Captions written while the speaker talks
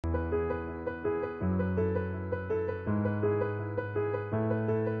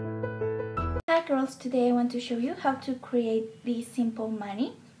Hi girls, today I want to show you how to create this simple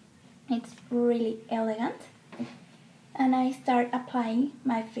mani. It's really elegant. And I start applying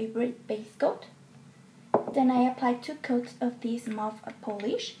my favorite base coat. Then I apply 2 coats of this mauve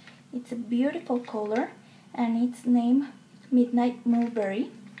polish. It's a beautiful color and it's named Midnight Mulberry.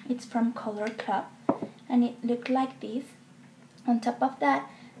 It's from Color Club and it looks like this. On top of that,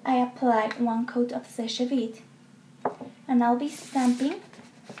 I apply 1 coat of Sèche Vite. And I'll be stamping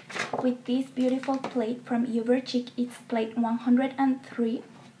with this beautiful plate from Uberchic. It's plate 103.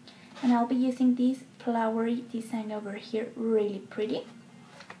 And I'll be using this flowery design over here, really pretty.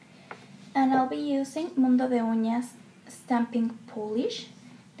 And I'll be using Mundo de Uñas stamping polish.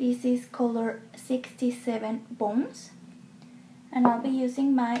 This is color 67 Bones. And I'll be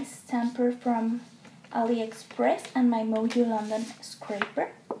using my stamper from AliExpress and my Mojo London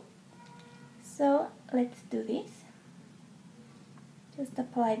scraper. So let's do this. Just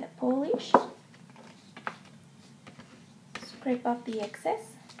apply the polish, scrape off the excess,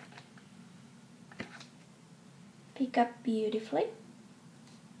 pick up beautifully,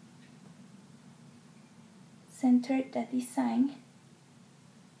 center the design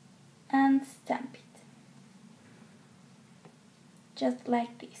and stamp it, just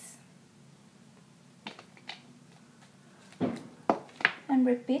like this. And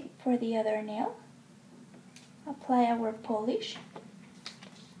repeat for the other nail. Apply our polish,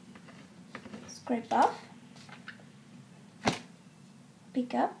 scrape off,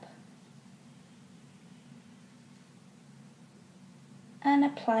 pick up, and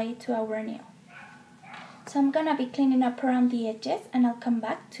apply it to our nail. So I'm gonna be cleaning up around the edges and I'll come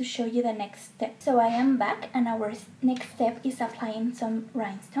back to show you the next step. So I am back and our next step is applying some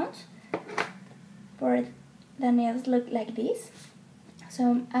rhinestones. For the nails look like this.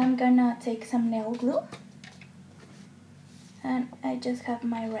 So I'm gonna take some nail glue and I just have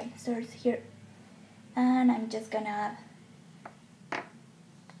my rhinestones here. And I'm just gonna add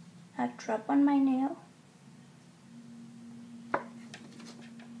a drop on my nail.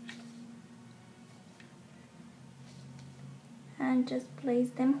 And just place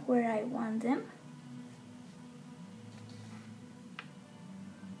them where I want them.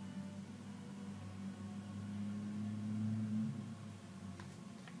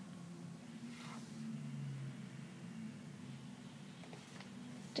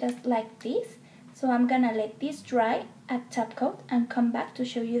 Just like this. So I'm gonna let this dry at top coat and come back to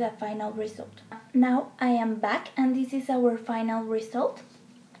show you the final result. Now I am back and this is our final result.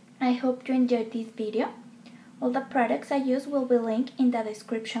 I hope you enjoyed this video. All the products I use will be linked in the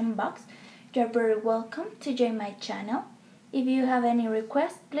description box. You're very welcome to join my channel. If you have any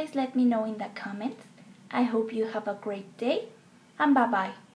requests, please let me know in the comments. I hope you have a great day and bye bye.